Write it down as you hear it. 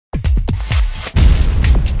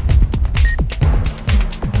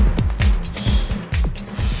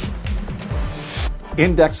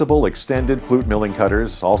Indexable extended flute milling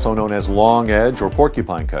cutters, also known as long edge or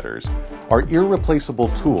porcupine cutters, are irreplaceable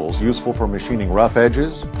tools useful for machining rough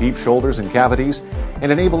edges, deep shoulders and cavities,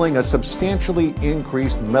 and enabling a substantially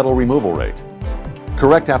increased metal removal rate.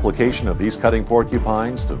 Correct application of these cutting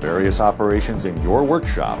porcupines to various operations in your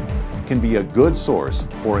workshop can be a good source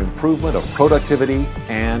for improvement of productivity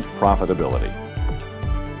and profitability.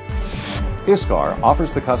 ISCAR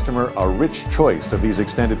offers the customer a rich choice of these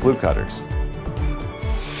extended flute cutters.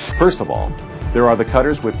 First of all, there are the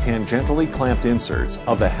cutters with tangentially clamped inserts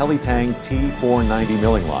of the Helitang T490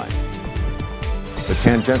 milling line. The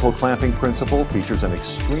tangential clamping principle features an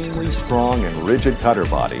extremely strong and rigid cutter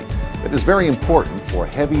body that is very important for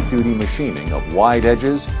heavy-duty machining of wide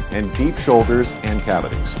edges and deep shoulders and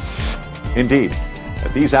cavities. Indeed,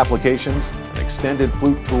 at these applications, an extended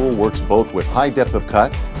flute tool works both with high depth of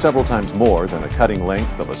cut, several times more than a cutting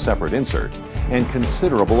length of a separate insert, and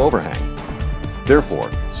considerable overhang. Therefore,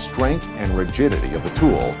 strength and rigidity of the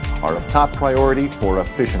tool are of top priority for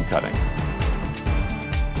efficient cutting.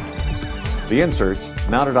 The inserts,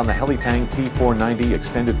 mounted on the Helitang T490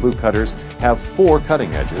 extended flute cutters, have 4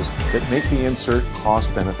 cutting edges that make the insert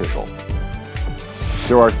cost beneficial.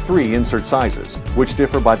 There are 3 insert sizes, which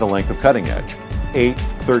differ by the length of cutting edge, 8,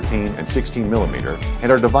 13, and 16 millimeter,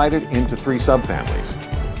 and are divided into 3 subfamilies.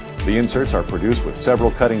 The inserts are produced with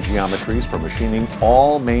several cutting geometries for machining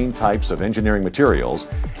all main types of engineering materials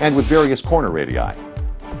and with various corner radii.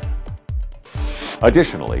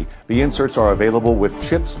 Additionally, the inserts are available with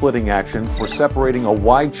chip splitting action for separating a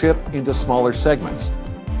wide chip into smaller segments.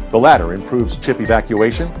 The latter improves chip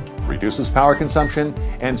evacuation, reduces power consumption,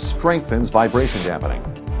 and strengthens vibration dampening.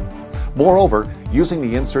 Moreover, using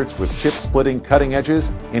the inserts with chip splitting cutting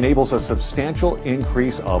edges enables a substantial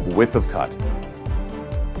increase of width of cut.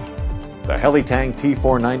 The Helitang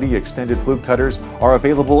T490 extended flute cutters are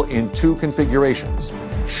available in 2 configurations,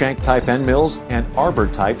 shank-type end mills and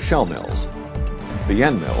arbor-type shell mills. The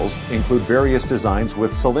end mills include various designs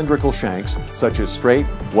with cylindrical shanks such as straight,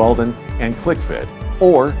 Weldon, and click fit,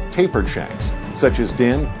 or tapered shanks such as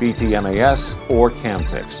DIN, BTMAS, or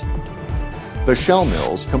Camfix. The shell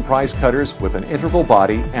mills comprise cutters with an integral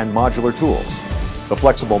body and modular tools. The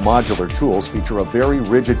flexible modular tools feature a very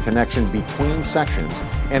rigid connection between sections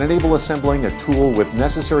and enable assembling a tool with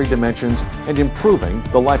necessary dimensions and improving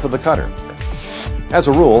the life of the cutter. As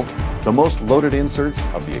a rule, the most loaded inserts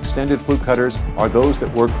of the extended flute cutters are those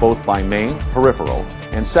that work both by main, peripheral,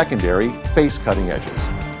 and secondary face cutting edges.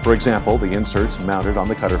 For example, the inserts mounted on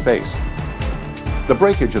the cutter face. The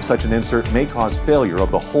breakage of such an insert may cause failure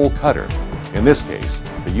of the whole cutter. In this case,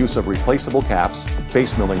 the use of replaceable caps,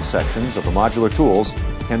 face milling sections of the modular tools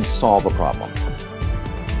can solve the problem.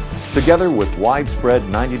 Together with widespread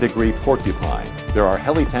 90-degree porcupine, there are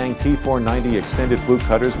Helitang T490 extended flute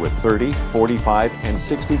cutters with 30, 45, and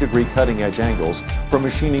 60-degree cutting edge angles for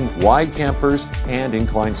machining wide chamfers and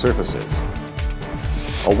inclined surfaces.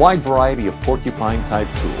 A wide variety of porcupine-type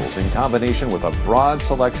tools in combination with a broad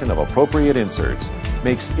selection of appropriate inserts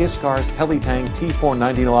makes ISCAR's Helitang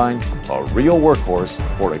T490 line a real workhorse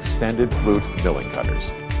for extended flute milling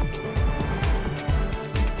cutters.